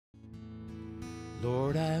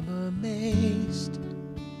Lord, I'm amazed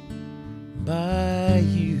by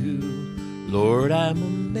you. Lord, I'm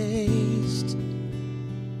amazed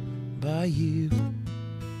by you.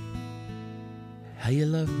 How you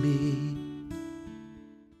love me.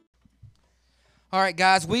 All right,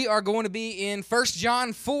 guys, we are going to be in 1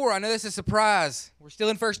 John 4. I know this is a surprise. We're still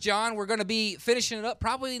in 1 John. We're going to be finishing it up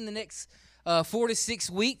probably in the next 4 to 6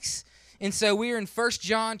 weeks. And so we're in 1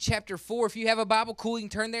 John chapter 4. If you have a Bible, cool, you can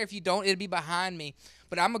turn there. If you don't, it'll be behind me.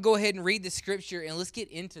 But I'm going to go ahead and read the scripture, and let's get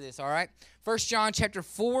into this, all right? 1 John chapter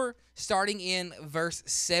 4, starting in verse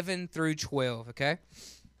 7 through 12, okay?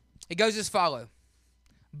 It goes as follows.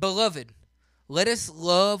 Beloved, let us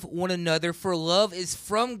love one another, for love is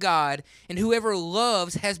from God, and whoever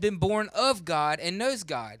loves has been born of God and knows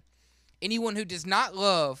God. Anyone who does not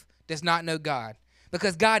love does not know God,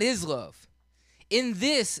 because God is love. In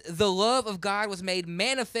this, the love of God was made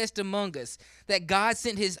manifest among us, that God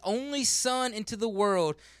sent his only Son into the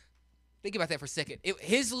world. Think about that for a second.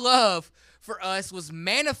 His love for us was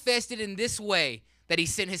manifested in this way, that he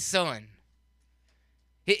sent his Son.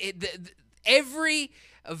 Every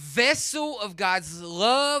vessel of God's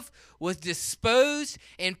love was disposed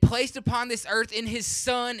and placed upon this earth in his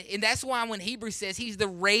Son. And that's why when Hebrews says he's the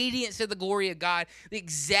radiance of the glory of God, the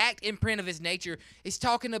exact imprint of his nature, is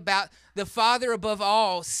talking about the Father above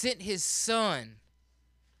all sent his Son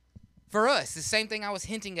for us. The same thing I was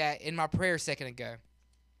hinting at in my prayer a second ago.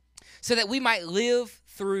 So that we might live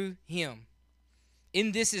through him.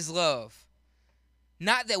 In this is love.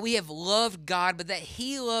 Not that we have loved God, but that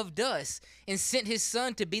he loved us and sent his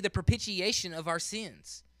Son to be the propitiation of our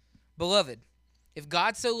sins. Beloved, if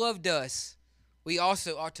God so loved us, we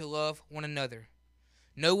also ought to love one another.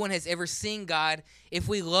 No one has ever seen God. If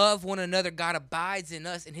we love one another, God abides in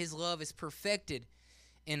us, and his love is perfected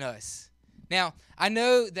in us. Now, I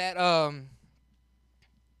know that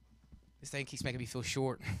this thing keeps making me feel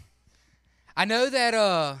short. I know that,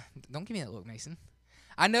 don't give me that look, Mason.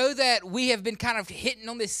 I know that we have been kind of hitting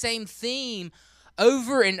on this same theme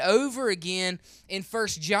over and over again in 1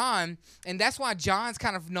 John, and that's why John's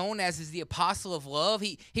kind of known as the apostle of love.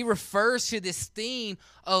 He refers to this theme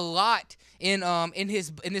a lot in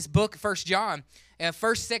this book, 1 John.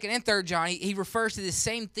 1st, 2nd, and 3rd John, he refers to this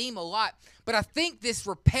same theme a lot. But I think this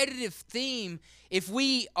repetitive theme, if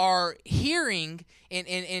we are hearing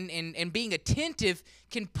and being attentive,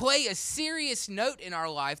 can play a serious note in our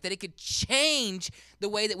life that it could change the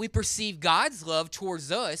way that we perceive God's love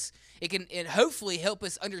towards us. It can hopefully help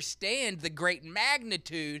us understand the great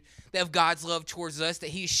magnitude of God's love towards us that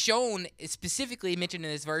he's shown, specifically mentioned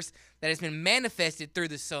in this verse, that has been manifested through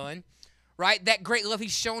the Son, right? That great love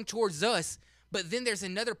he's shown towards us. But then there's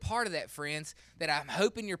another part of that, friends, that I'm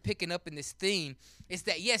hoping you're picking up in this theme, is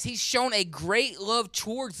that, yes, he's shown a great love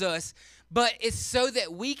towards us, but it's so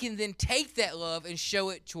that we can then take that love and show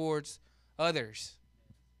it towards others.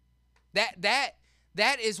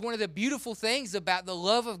 That is one of the beautiful things about the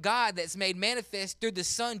love of God that's made manifest through the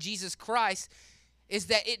Son, Jesus Christ, is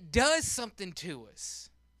that it does something to us,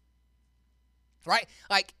 right?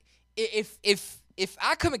 Like, if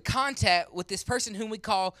I come in contact with this person whom we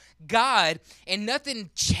call God and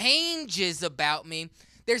nothing changes about me,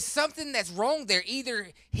 there's something that's wrong there. Either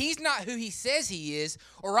he's not who he says he is,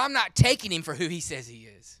 or I'm not taking him for who he says he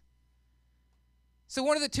is. So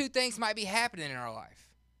one of the two things might be happening in our life.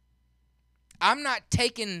 I'm not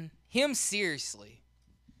taking him seriously,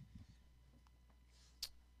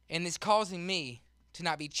 and it's causing me to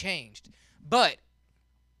not be changed. But,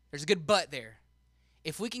 there's a good but there.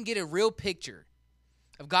 If we can get a real picture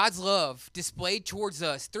of God's love displayed towards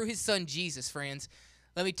us through his Son Jesus, friends,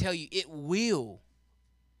 let me tell you, it will.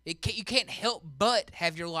 You can't help but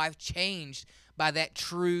have your life changed by that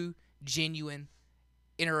true, genuine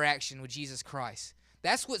interaction with Jesus Christ.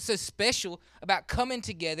 That's what's so special about coming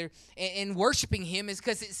together and worshiping him, is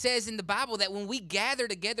because it says in the Bible that when we gather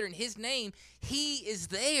together in his name, he is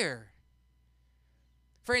there.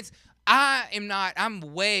 Friends, I'm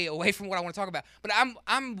way away from what I want to talk about, but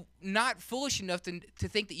I'm not foolish enough to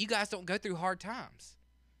think that you guys don't go through hard times,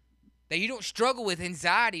 that you don't struggle with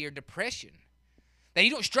anxiety or depression, that you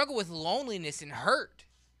don't struggle with loneliness and hurt.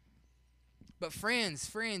 But friends,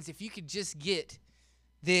 if you could just get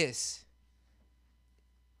this,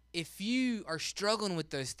 if you are struggling with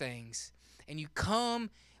those things and you come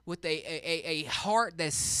with a heart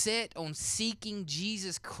that's set on seeking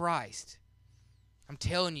Jesus Christ, I'm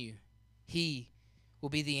telling you, he will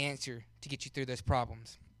be the answer to get you through those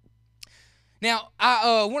problems. Now,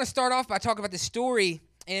 I want to start off by talking about this story,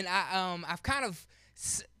 and I've kind of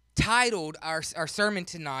titled our sermon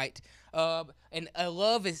tonight, and a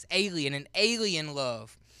love is alien, an alien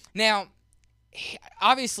love. Now,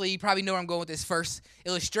 obviously you probably know where I'm going with this first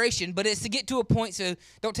illustration, but it's to get to a point, so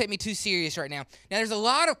don't take me too serious right now. Now, there's a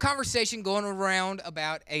lot of conversation going around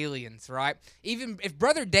about aliens, right? Even if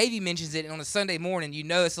Brother Davey mentions it on a Sunday morning, you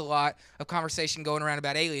notice a lot of conversation going around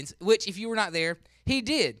about aliens, which, if you were not there, he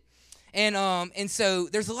did. And so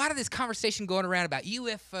there's a lot of this conversation going around about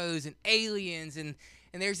UFOs and aliens, and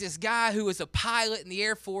there's this guy who was a pilot in the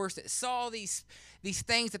Air Force that saw these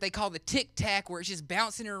things that they call the Tic Tac, where it's just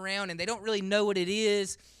bouncing around and they don't really know what it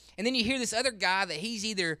is. And then you hear this other guy that he's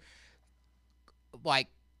either like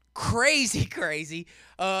crazy,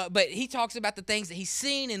 but he talks about the things that he's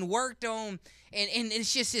seen and worked on, and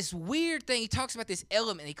it's just this weird thing. He talks about this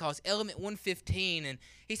element he calls element 115, and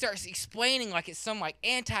he starts explaining like it's some like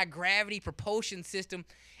anti-gravity propulsion system,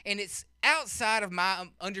 and it's outside of my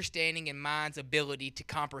understanding and mind's ability to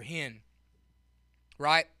comprehend,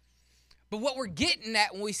 right? But what we're getting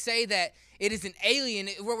at when we say that it is an alien,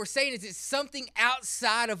 what we're saying is it's something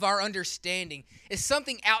outside of our understanding. It's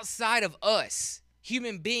something outside of us,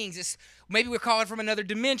 human beings. It's, maybe we're calling from another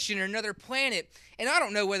dimension or another planet. And I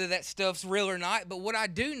don't know whether that stuff's real or not, but what I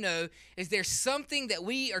do know is there's something that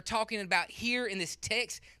we are talking about here in this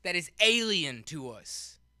text that is alien to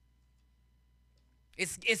us.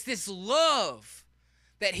 It's this love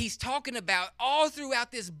that he's talking about all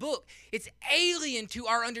throughout this book. It's alien to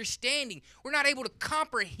our understanding. We're not able to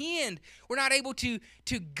comprehend. We're not able to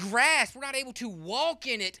grasp. We're not able to walk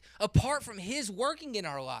in it apart from his working in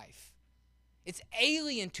our life. It's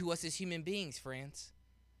alien to us as human beings, friends.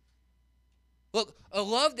 Look, a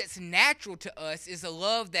love that's natural to us is a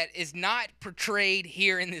love that is not portrayed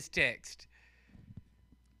here in this text.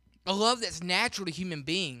 A love that's natural to human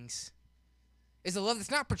beings is a love that's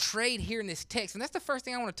not portrayed here in this text. And that's the first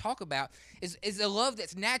thing I want to talk about is a love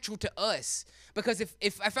that's natural to us. Because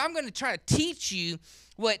if I'm going to try to teach you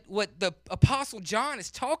what the Apostle John is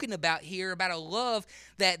talking about here, about a love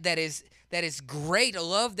that is great, a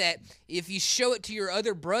love that if you show it to your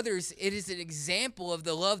other brothers, it is an example of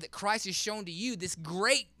the love that Christ has shown to you, this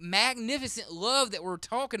great, magnificent love that we're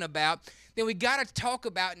talking about, then we got to talk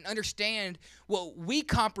about and understand what we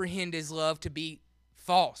comprehend as love to be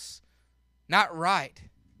false. Not right.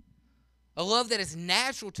 A love that is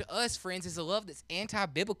natural to us, friends, is a love that's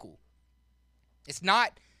anti-biblical. It's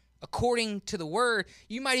not according to the word.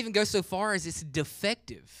 You might even go so far as it's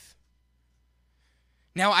defective.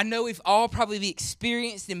 Now, I know we've all probably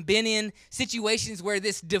experienced and been in situations where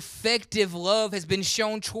this defective love has been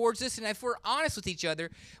shown towards us. And if we're honest with each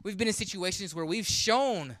other, we've been in situations where we've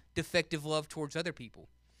shown defective love towards other people.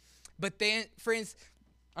 But then, friends,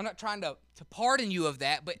 I'm not trying to pardon you of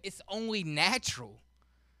that, but it's only natural.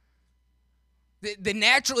 The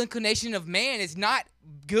natural inclination of man is not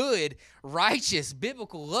good, righteous,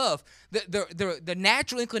 biblical love. The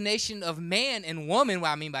natural inclination of man and woman, what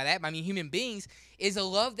I mean by that, I mean human beings, is a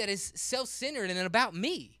love that is self-centered and about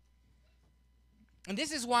me. And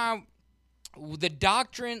this is why the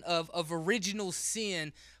doctrine of original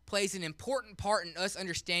sin plays an important part in us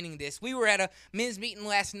understanding this. We were at a men's meeting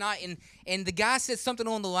last night, and the guy said something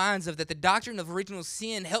on the lines of that the doctrine of original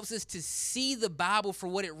sin helps us to see the Bible for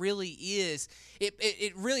what it really is.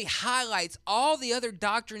 It really highlights all the other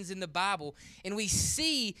doctrines in the Bible, and we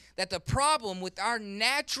see that the problem with our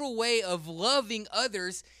natural way of loving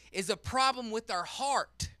others is a problem with our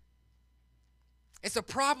heart. It's a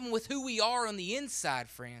problem with who we are on the inside,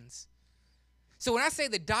 friends. So when I say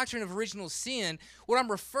the doctrine of original sin, what I'm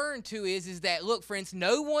referring to is that, look, friends,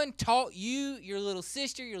 no one taught you, your little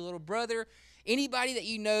sister, your little brother, anybody that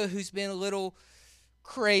you know who's been a little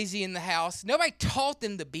crazy in the house, nobody taught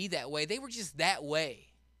them to be that way. They were just that way,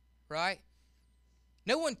 right?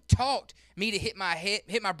 No one taught me to hit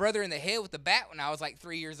my brother in the head with a bat when I was like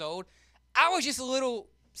 3 years old. I was just a little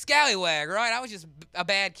scallywag, right? I was just a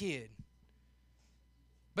bad kid.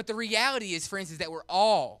 But the reality is, friends, is that we're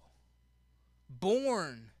all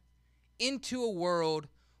born into a world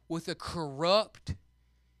with a corrupt,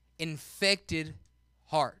 infected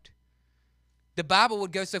heart. The Bible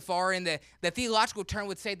would go so far, and the theological term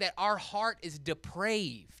would say that our heart is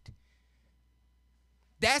depraved.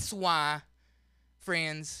 That's why,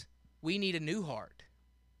 friends, we need a new heart.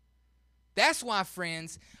 That's why,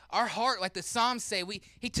 friends, our heart, like the Psalms say,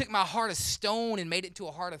 he took my heart of stone and made it into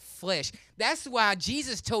a heart of flesh. That's why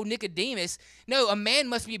Jesus told Nicodemus, no, a man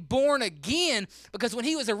must be born again, because when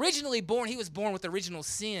he was originally born, he was born with original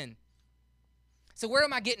sin. So where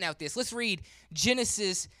am I getting at this? Let's read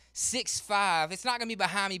Genesis 6:5. It's not going to be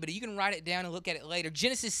behind me, but you can write it down and look at it later.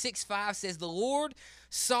 Genesis 6:5 says, the Lord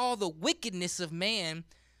saw the wickedness of man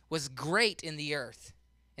was great in the earth,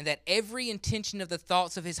 and that every intention of the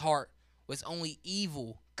thoughts of his heart was only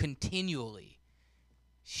evil continually.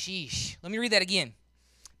 Sheesh. Let me read that again.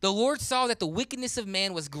 The Lord saw that the wickedness of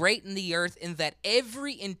man was great in the earth, and that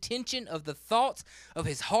every intention of the thoughts of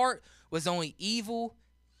his heart was only evil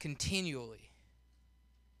continually.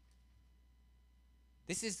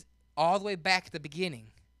 This is all the way back at the beginning.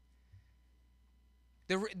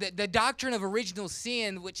 The doctrine of original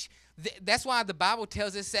sin, which that's why the Bible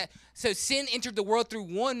tells us that, so sin entered the world through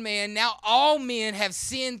one man. Now all men have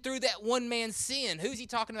sinned through that one man's sin. Who's he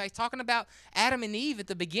talking about? He's talking about Adam and Eve at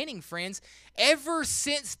the beginning, friends. Ever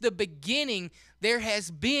since the beginning, there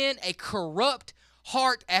has been a corrupt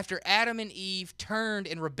heart after Adam and Eve turned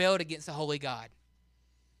and rebelled against the holy God.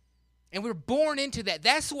 And we're born into that.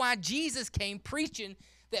 That's why Jesus came preaching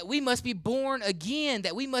that we must be born again,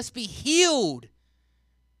 that we must be healed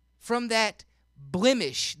from that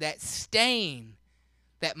blemish, that stain,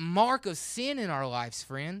 that mark of sin in our lives,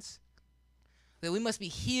 friends. That we must be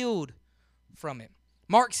healed from it.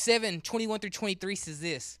 Mark 7:21-23 says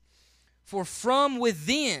this, for from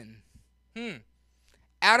within,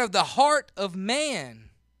 out of the heart of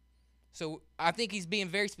man. So I think he's being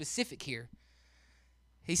very specific here.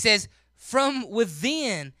 He says, from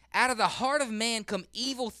within, out of the heart of man come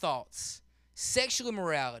evil thoughts, sexual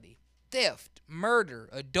immorality, theft, murder,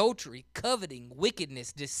 adultery, coveting,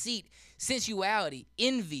 wickedness, deceit, sensuality,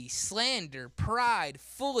 envy, slander, pride,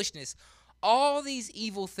 foolishness. All these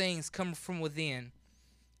evil things come from within,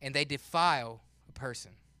 and they defile a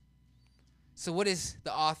person. So what is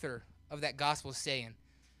the author of that gospel saying?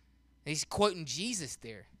 He's quoting Jesus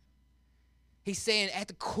there. He's saying at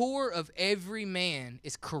the core of every man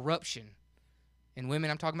is corruption. And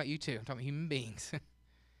women, I'm talking about you too. I'm talking about human beings.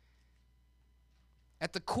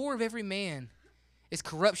 At the core of every man is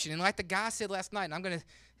corruption. And like the guy said last night, and I'm going to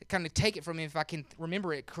kind of take it from him if I can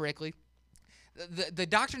remember it correctly, the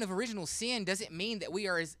doctrine of original sin doesn't mean that we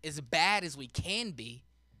are as bad as we can be,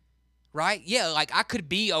 right? Yeah, like I could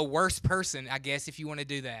be a worse person, I guess, if you want to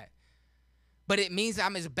do that. But it means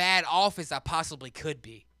I'm as bad off as I possibly could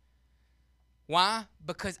be. Why?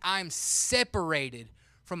 Because I'm separated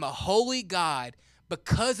from a holy God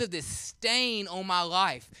because of this stain on my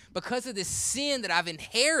life, because of this sin that I've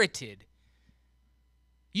inherited.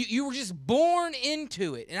 You were just born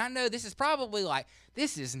into it. And I know this is probably like,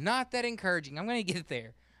 this is not that encouraging. I'm going to get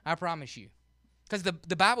there. I promise you. Because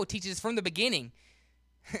the Bible teaches from the beginning.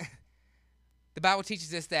 The Bible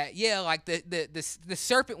teaches us that, yeah, like the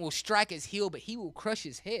serpent will strike his heel, but he will crush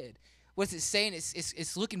his head. What's it saying?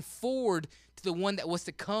 It's looking forward to the one that was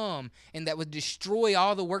to come and that would destroy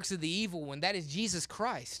all the works of the evil one. That is Jesus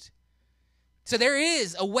Christ. So there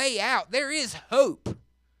is a way out. There is hope.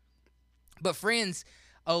 But friends,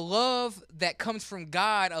 a love that comes from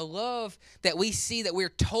God, a love that we see that we're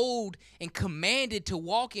told and commanded to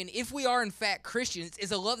walk in, if we are in fact Christians,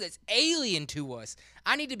 is a love that's alien to us.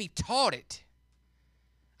 I need to be taught it.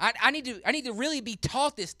 I need to really be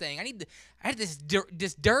taught this thing. I had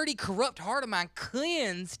this dirty, corrupt heart of mine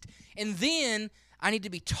cleansed, and then I need to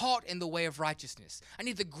be taught in the way of righteousness. I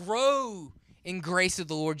need to grow in grace of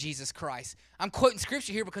the Lord Jesus Christ. I'm quoting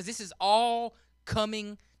scripture here because this is all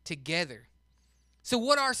coming together. So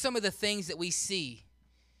what are some of the things that we see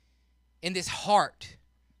in this heart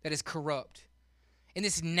that is corrupt, in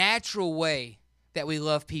this natural way that we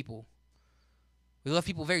love people? We love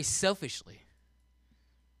people very selfishly.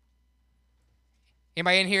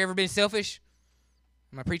 Anybody in here ever been selfish?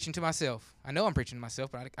 Am I preaching to myself? I know I'm preaching to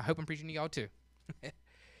myself, but I hope I'm preaching to y'all too.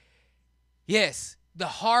 Yes, the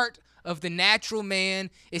heart of the natural man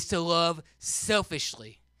is to love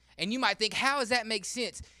selfishly. And you might think, how does that make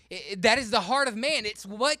sense? That is the heart of man. It's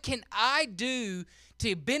what can I do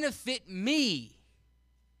to benefit me?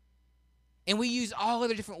 And we use all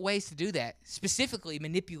other different ways to do that, specifically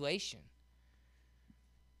manipulation.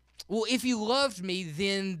 Well, if you loved me,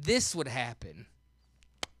 then this would happen.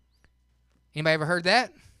 Anybody ever heard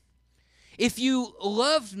that? If you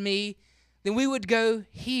loved me, then we would go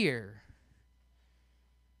here.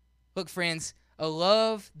 Look, friends, a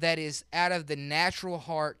love that is out of the natural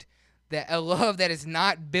heart, that a love that is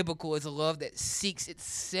not biblical, is a love that seeks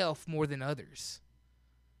itself more than others.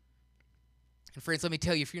 And friends, let me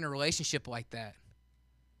tell you, if you're in a relationship like that,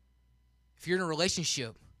 if you're in a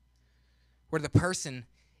relationship where the person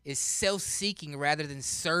is self-seeking rather than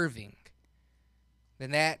serving,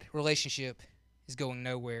 then that relationship is going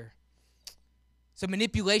nowhere. So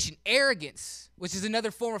manipulation, arrogance, which is another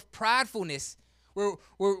form of pridefulness,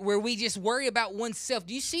 where we just worry about oneself.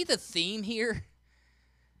 Do you see the theme here?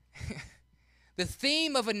 The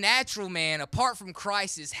theme of a natural man, apart from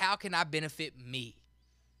Christ, is how can I benefit me?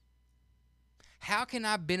 How can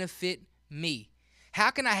I benefit me? How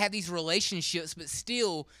can I have these relationships, but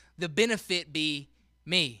still the benefit be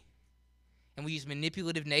me? and we use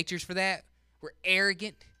manipulative natures for that. We're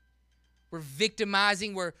arrogant. We're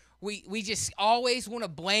victimizing. We just always want to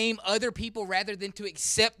blame other people rather than to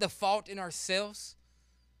accept the fault in ourselves.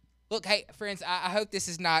 Look, hey, friends, I hope this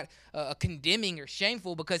is not condemning or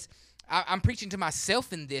shameful, because I'm preaching to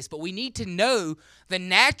myself in this, but we need to know the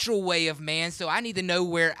natural way of man, so I need to know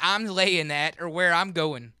where I'm laying at or where I'm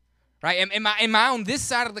going, right? Am I on this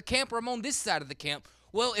side of the camp, or am I on this side of the camp?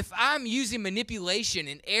 Well, if I'm using manipulation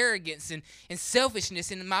and arrogance and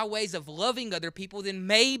selfishness in my ways of loving other people, then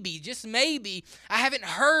maybe, just maybe, I haven't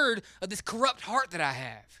heard of this corrupt heart that I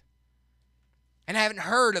have. And I haven't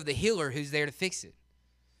heard of the healer who's there to fix it.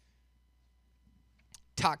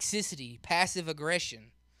 Toxicity, passive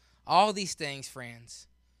aggression, all these things, friends,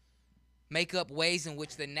 make up ways in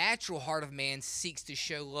which the natural heart of man seeks to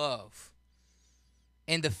show love.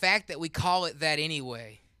 And the fact that we call it that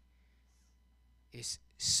anyway is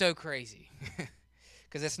so crazy,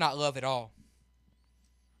 because that's not love at all.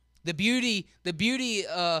 The beauty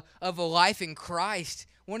of a life in Christ,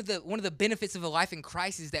 one of the benefits of a life in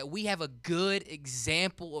Christ is that we have a good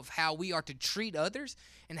example of how we are to treat others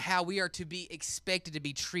and how we are to be expected to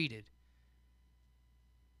be treated.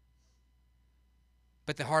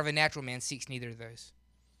 But the heart of a natural man seeks neither of those.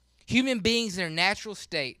 Human beings in their natural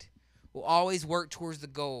state will always work towards the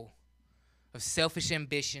goal of selfish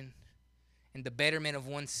ambition and the betterment of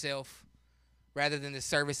oneself rather than the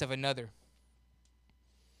service of another.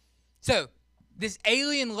 So, this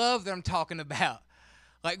alien love that I'm talking about,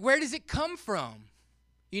 like, where does it come from?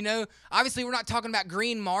 You know, obviously we're not talking about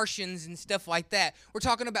green Martians and stuff like that. We're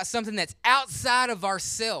talking about something that's outside of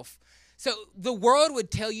ourself. So the world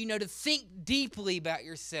would tell you, to think deeply about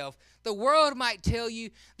yourself. The world might tell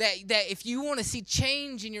you that if you want to see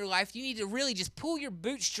change in your life, you need to really just pull your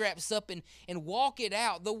bootstraps up and walk it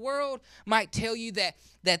out. The world might tell you that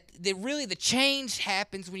really the change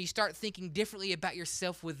happens when you start thinking differently about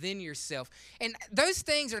yourself within yourself. And those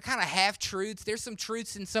things are kind of half-truths. There's some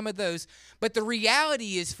truths in some of those. But the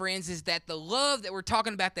reality is, friends, is that the love that we're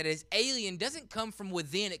talking about that is alien doesn't come from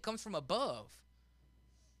within. It comes from above.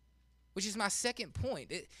 Which is my second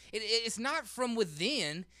point. It's not from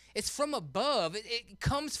within. It's from above. It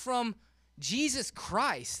comes from Jesus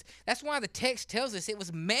Christ. That's why the text tells us it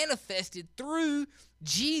was manifested through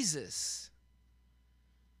Jesus.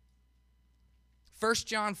 1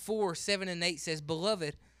 John 4:7-8 says,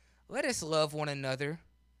 "Beloved, let us love one another,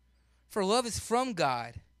 for love is from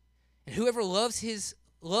God. And whoever loves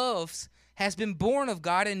has been born of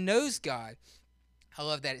God and knows God." I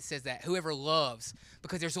love that it says that, whoever loves,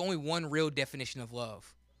 because there's only one real definition of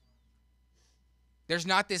love. There's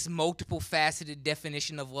not this multiple faceted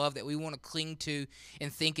definition of love that we want to cling to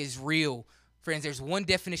and think is real. Friends, there's one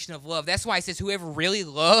definition of love. That's why it says whoever really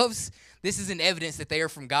loves, this is an evidence that they are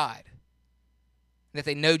from God, that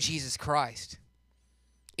they know Jesus Christ.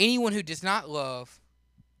 Anyone who does not love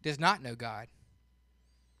does not know God,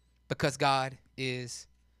 because God is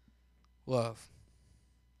love.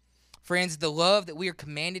 Friends, the love that we are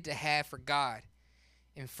commanded to have for God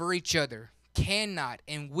and for each other cannot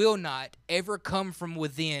and will not ever come from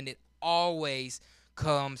within. It always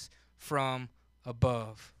comes from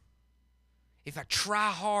above. If I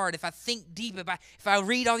try hard, if I think deep, if I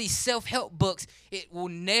read all these self-help books, it will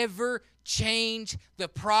never change the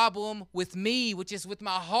problem with me, which is with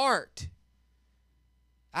my heart.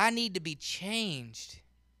 I need to be changed.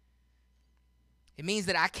 It means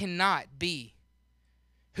that I cannot be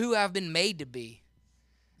who I've been made to be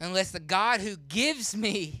unless the God who gives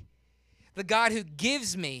me the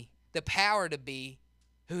power to be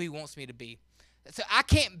who he wants me to be. So I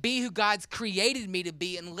can't be who God's created me to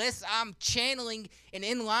be unless I'm channeling and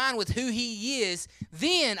in line with who he is.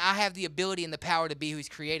 Then I have the ability and the power to be who he's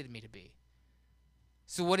created me to be.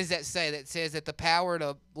 So what does that say? That says that the power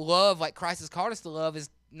to love like Christ has called us to love is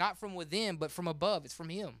not from within, but from above. It's from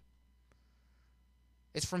him.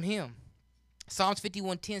 It's from him. Psalms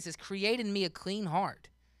 51:10 says, "Create in me a clean heart.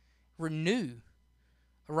 Renew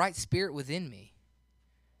a right spirit within me."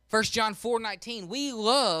 1 John 4:19, we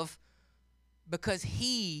love because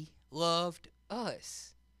he loved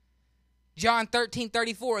us. John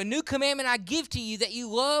 13:34, "A new commandment I give to you, that you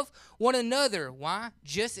love one another." Why?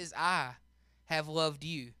 "Just as I have loved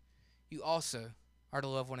you, you also are to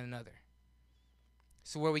love one another."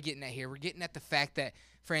 So where are we getting at here? We're getting at the fact that,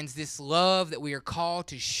 friends, this love that we are called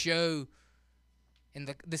to show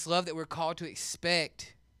and this love that we're called to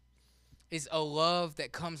expect is a love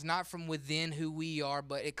that comes not from within who we are,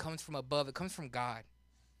 but it comes from above. It comes from God.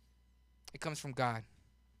 It comes from God.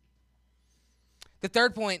 The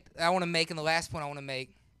third point I want to make, and the last point I want to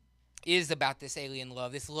make, is about this alien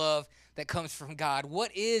love, this love that comes from God.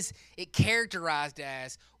 What is it characterized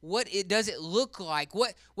as? Does it look like?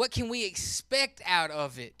 What can we expect out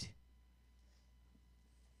of it?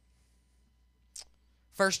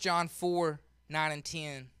 1 John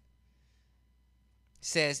 4:9-10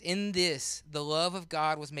 says, "In this the love of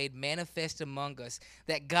God was made manifest among us,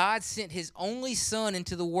 that God sent his only Son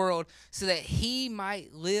into the world so that he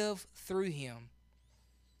might live through him.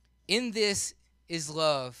 In this is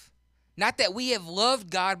love. Not that we have loved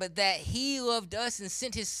God, but that he loved us and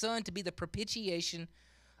sent his Son to be the propitiation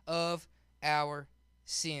of our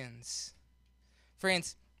sins."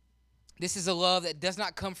 Friends, this is a love that does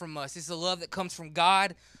not come from us. This is a love that comes from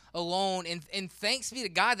God alone. And thanks be to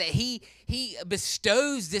God that he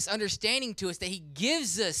bestows this understanding to us, that he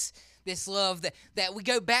gives us this love, that we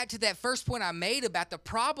go back to that first point I made about the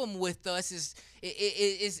problem with us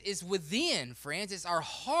is within, friends. It's our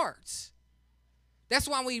hearts. That's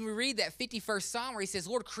why we read that 51st Psalm where he says,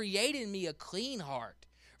 "Lord, create in me a clean heart.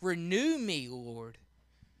 Renew me, Lord."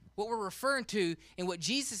 What we're referring to and what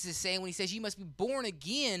Jesus is saying when he says you must be born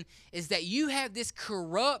again is that you have this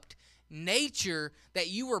corrupt nature that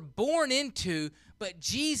you were born into, but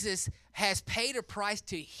Jesus has paid a price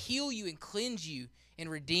to heal you and cleanse you and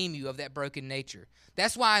redeem you of that broken nature.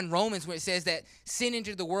 That's why in Romans when it says that sin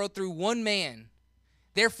entered the world through one man,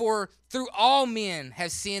 therefore through all men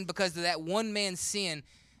have sinned because of that one man's sin.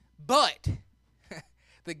 But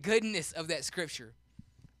the goodness of that scripture,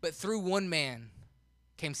 but through one man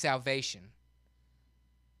came salvation.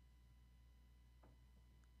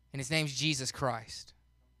 And his name's Jesus Christ.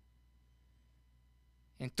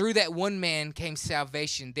 And through that one man came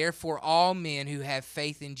salvation. Therefore, all men who have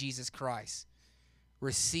faith in Jesus Christ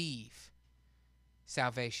receive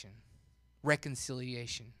salvation,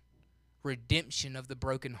 reconciliation, redemption of the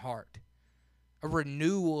broken heart, a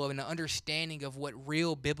renewal and an understanding of what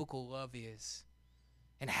real biblical love is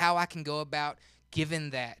and how I can go about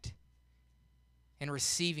giving that and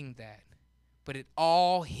receiving that. But it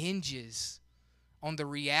all hinges on the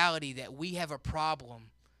reality that we have a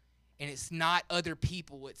problem, and it's not other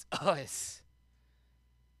people, it's us.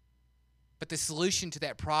 But the solution to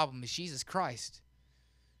that problem is Jesus Christ.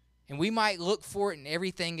 And we might look for it in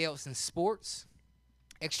everything else, in sports,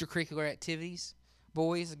 extracurricular activities,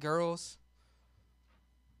 boys, girls.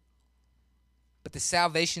 But the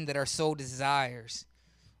salvation that our soul desires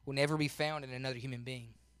will never be found in another human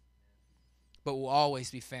being, but will always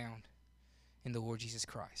be found in the Lord Jesus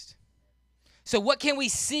Christ. So what can we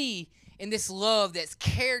see in this love that's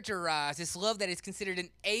characterized, this love that is considered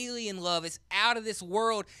an alien love? It's out of this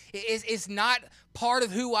world. It's not part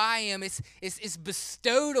of who I am. It's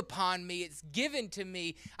bestowed upon me. It's given to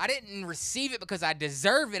me. I didn't receive it because I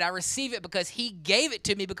deserve it. I receive it because he gave it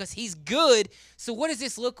to me because he's good. So what does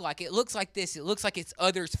this look like? It looks like this. It looks like it's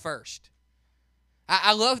others first.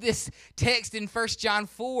 I love this text in 1 John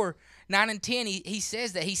 4:9-10. He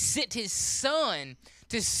says that he sent his Son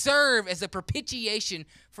to serve as a propitiation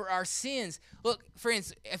for our sins. Look,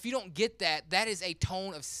 friends, if you don't get that, that is a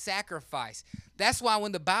tone of sacrifice. That's why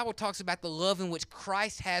when the Bible talks about the love in which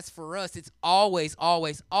Christ has for us, it's always,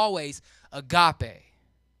 always, always agape.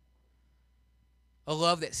 A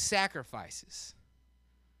love that sacrifices.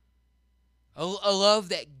 A love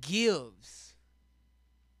that gives.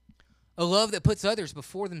 A love that puts others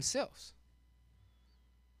before themselves.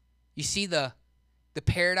 You see the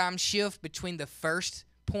paradigm shift between the first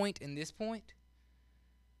point and this point?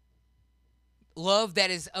 Love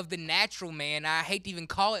that is of the natural man, I hate to even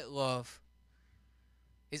call it love,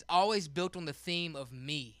 is always built on the theme of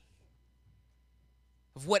me,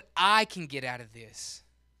 of what I can get out of this.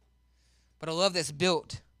 But a love that's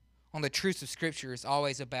built on the truths of Scripture is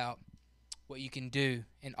always about what you can do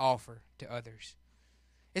and offer to others.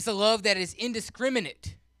 It's a love that is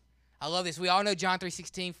indiscriminate. I love this. We all know John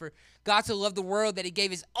 3:16, for God so loved the world that he gave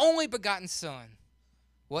his only begotten Son.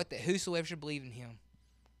 What? That whosoever should believe in him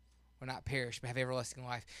will not perish but have everlasting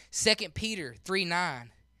life. 2 Peter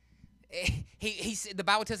 3:9. The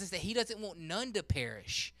Bible tells us that he doesn't want none to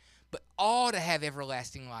perish, but all to have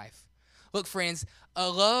everlasting life. Look, friends, a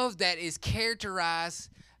love that is characterized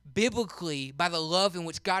biblically by the love in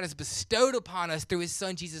which God has bestowed upon us through his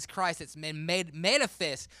Son Jesus Christ, that's been made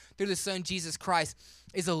manifest through the Son Jesus Christ,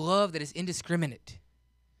 is a love that is indiscriminate.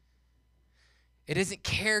 It isn't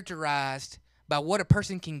characterized by what a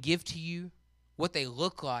person can give to you, what they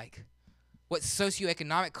look like, what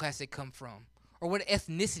socioeconomic class they come from, or what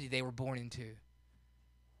ethnicity they were born into.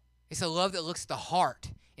 It's a love that looks at the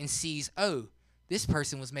heart and sees, oh, this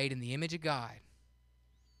person was made in the image of God.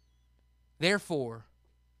 Therefore,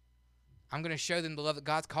 I'm going to show them the love that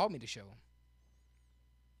God's called me to show them.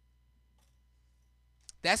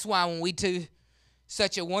 That's why when we do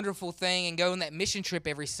such a wonderful thing and go on that mission trip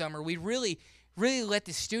every summer, we really let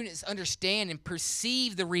the students understand and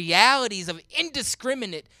perceive the realities of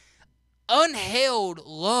indiscriminate, unheld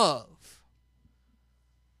love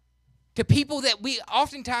to people that we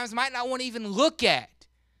oftentimes might not want to even look at.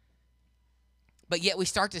 But yet we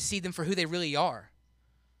start to see them for who they really are.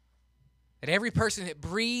 That every person that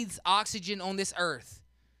breathes oxygen on this earth,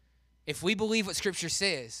 if we believe what Scripture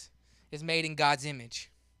says, is made in God's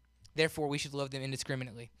image. Therefore, we should love them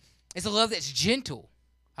indiscriminately. It's a love that's gentle.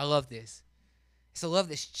 I love this. It's a love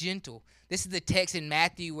that's gentle. This is the text in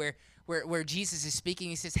Matthew where Jesus is speaking.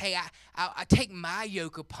 He says, hey, I take my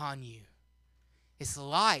yoke upon you. It's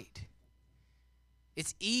light.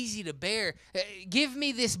 It's easy to bear. Give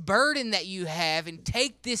me this burden that you have and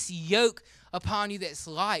take this yoke upon you that's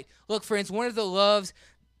light. Look, friends, one of the loves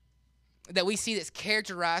that we see that's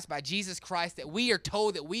characterized by Jesus Christ that we are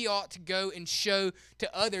told that we ought to go and show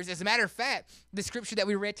to others. As a matter of fact, the scripture that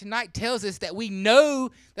we read tonight tells us that we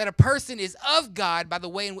know that a person is of God by the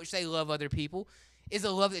way in which they love other people, is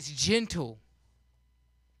a love that's gentle.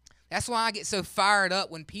 That's why I get so fired up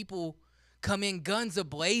when people come in guns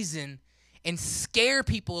a-blazing and scare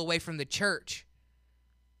people away from the church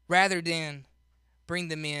rather than bring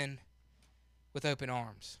them in with open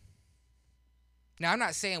arms. Now, I'm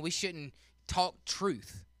not saying we shouldn't talk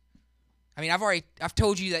truth. I mean, I've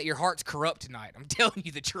told you that your heart's corrupt tonight. I'm telling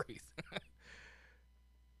you the truth.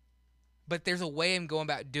 But there's a way I'm going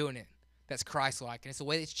about doing it that's Christ-like, and it's a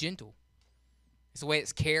way that's gentle. It's a way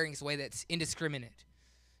that's caring. It's a way that's indiscriminate.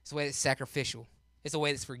 It's a way that's sacrificial. It's a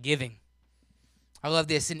way that's forgiving. I love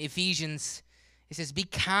this. In Ephesians, it says, be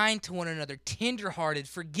kind to one another, tenderhearted,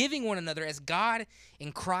 forgiving one another as God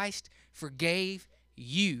in Christ forgave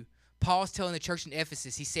you. Paul's telling the church in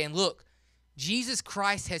Ephesus, he's saying, look, Jesus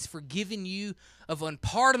Christ has forgiven you of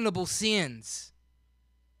unpardonable sins.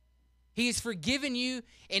 He has forgiven you,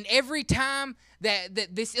 and every time that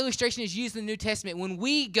this illustration is used in the New Testament, when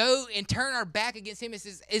we go and turn our back against him, it's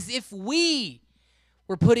as if we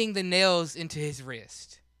were putting the nails into his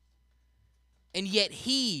wrist. And yet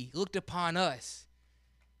he looked upon us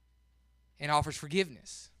and offers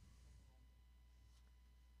forgiveness.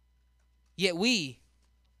 Yet we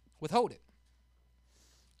withhold it.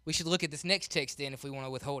 We should look at this next text then if we want to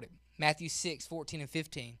withhold it. Matthew 6, 14 and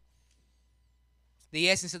 15. The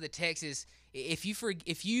essence of the text is if you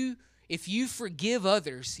forgive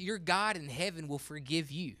others, your God in heaven will forgive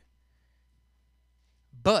you.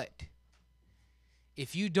 But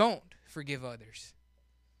if you don't forgive others,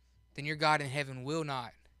 then your God in heaven will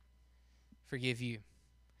not forgive you.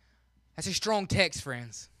 That's a strong text,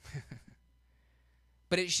 friends.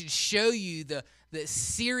 But it should show you the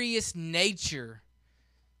serious nature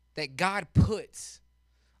that God puts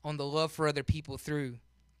on the love for other people through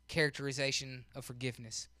characterization of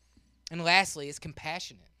forgiveness. And lastly, it's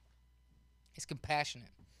compassionate. It's compassionate.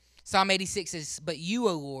 Psalm 86 says, but you,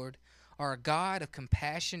 O Lord, are a God of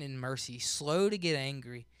compassion and mercy, slow to get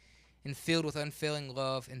angry, and filled with unfailing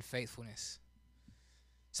love and faithfulness.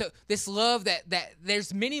 So this love that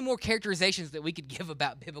there's many more characterizations that we could give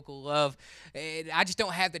about biblical love. And I just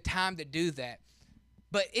don't have the time to do that.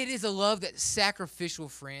 But it is a love that's sacrificial,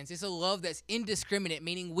 friends. It's a love that's indiscriminate,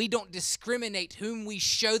 meaning we don't discriminate whom we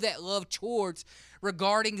show that love towards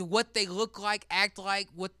regarding what they look like, act like,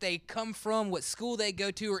 what they come from, what school they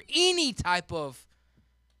go to, or any type of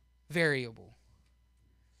variable.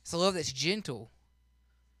 It's a love that's gentle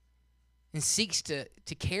and seeks to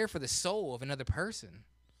care for the soul of another person.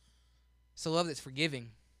 It's a love that's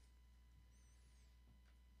forgiving.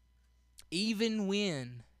 Even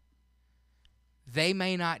when they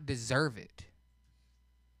may not deserve it.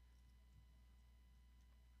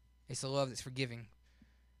 It's a love that's forgiving.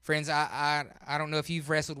 Friends, I don't know if you've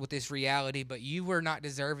wrestled with this reality, but you were not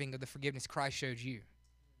deserving of the forgiveness Christ showed you.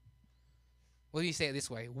 Well, let me say it this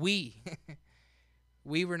way.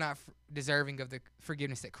 We were not deserving of the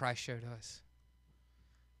forgiveness that Christ showed us.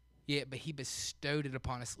 Yet, but he bestowed it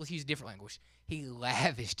upon us. Let's use a different language. He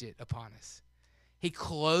lavished it upon us. He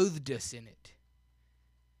clothed us in it.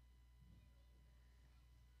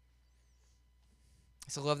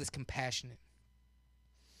 It's a love that's compassionate.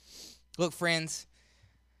 Look, friends,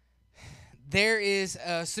 there is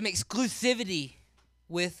some exclusivity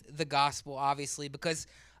with the gospel, obviously, because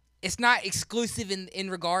it's not exclusive in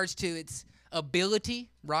regards to its ability,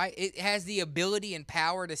 right? It has the ability and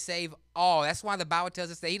power to save all. That's why the Bible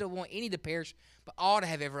tells us that he don't want any to perish, but all to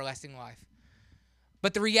have everlasting life.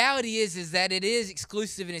 But the reality is that it is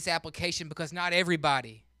exclusive in its application because not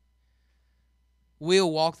everybody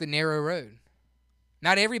will walk the narrow road.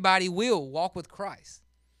 Not everybody will walk with Christ.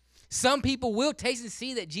 Some people will taste and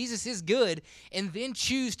see that Jesus is good and then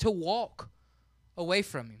choose to walk away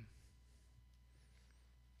from him.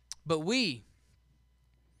 But we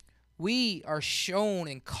are shown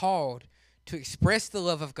and called to express the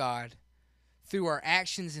love of God through our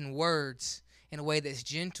actions and words in a way that's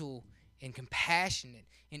gentle and compassionate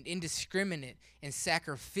and indiscriminate and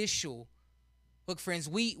sacrificial. Look, friends,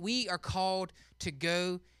 we are called to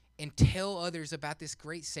go and tell others about this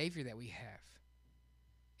great Savior that we have.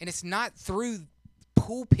 And it's not through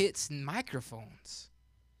pulpits and microphones.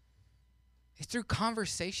 It's through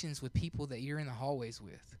conversations with people that you're in the hallways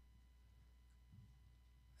with.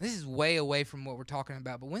 This is way away from what we're talking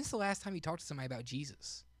about, but when's the last time you talked to somebody about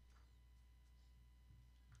Jesus?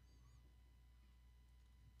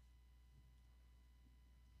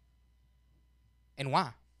 And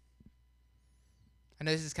why? I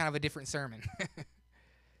know this is kind of a different sermon.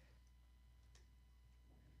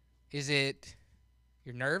 Is it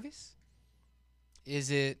you're nervous? Is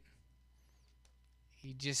it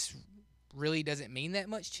he just really doesn't mean that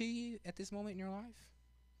much to you at this moment in your life?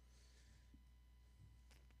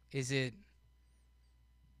 Is it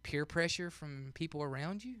peer pressure from people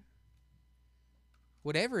around you?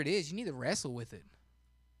 Whatever it is, you need to wrestle with it.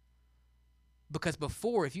 Because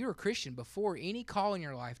if you're a Christian, before any call in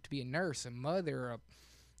your life to be a nurse, a mother,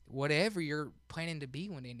 whatever you're planning to be,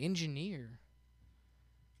 an engineer,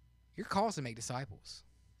 your call is to make disciples.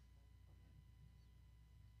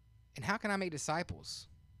 And how can I make disciples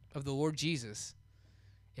of the Lord Jesus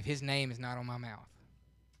if his name is not on my mouth?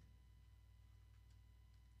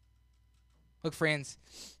 Look, friends,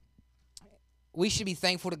 we should be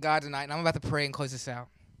thankful to God tonight, and I'm about to pray and close this out.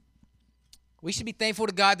 We should be thankful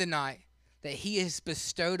to God tonight that he has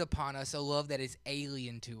bestowed upon us a love that is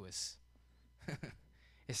alien to us.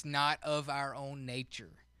 It's not of our own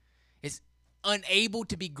nature. It's unable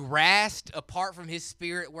to be grasped apart from his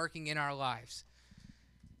Spirit working in our lives.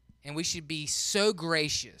 And we should be so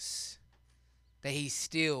gracious that he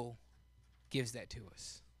still gives that to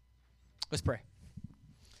us. Let's pray.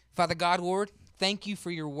 Father God, Lord, thank you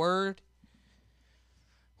for your word.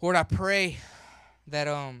 Lord, I pray that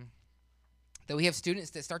we have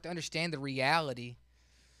students that start to understand the reality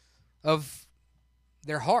of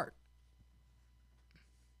their heart.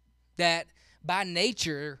 That by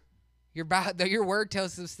nature, your word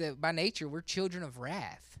tells us that by nature we're children of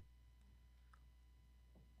wrath.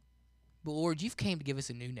 But Lord, you've came to give us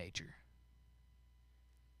a new nature.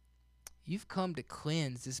 You've come to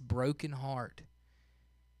cleanse this broken heart.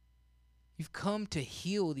 You've come to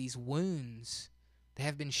heal these wounds that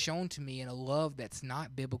have been shown to me in a love that's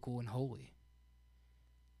not biblical and holy.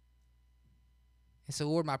 And so,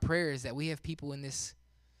 Lord, my prayer is that we have people in this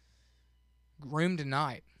room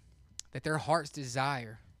tonight that their heart's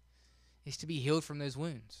desire is to be healed from those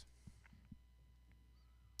wounds.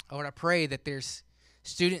 Lord, I pray that there's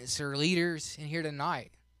students or leaders in here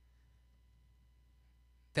tonight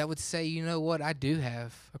that would say, you know what, I do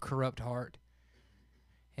have a corrupt heart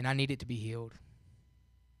and I need it to be healed.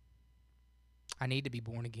 I need to be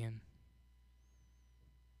born again.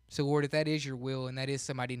 So, Lord, if that is your will and that is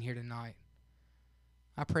somebody in here tonight,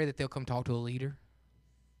 I pray that they'll come talk to a leader.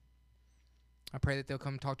 I pray that they'll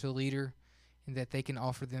come talk to a leader and that they can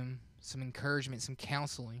offer them some encouragement, some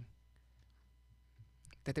counseling,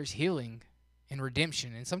 that there's healing and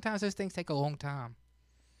redemption. And sometimes those things take a long time.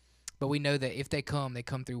 But we know that if they come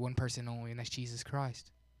through one person only, and that's Jesus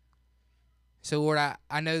Christ. So, Lord,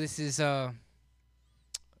 I know this is a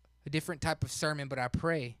different type of sermon, but I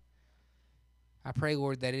pray,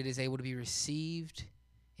 Lord, that it is able to be received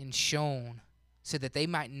and shown so that they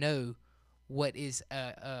might know what is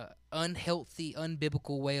a unhealthy,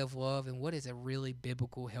 unbiblical way of love and what is a really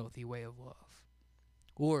biblical, healthy way of love.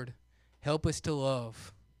 Lord, help us to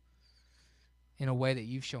love in a way that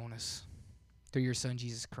you've shown us through your Son,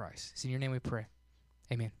 Jesus Christ. It's in your name we pray.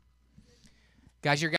 Amen. Guys,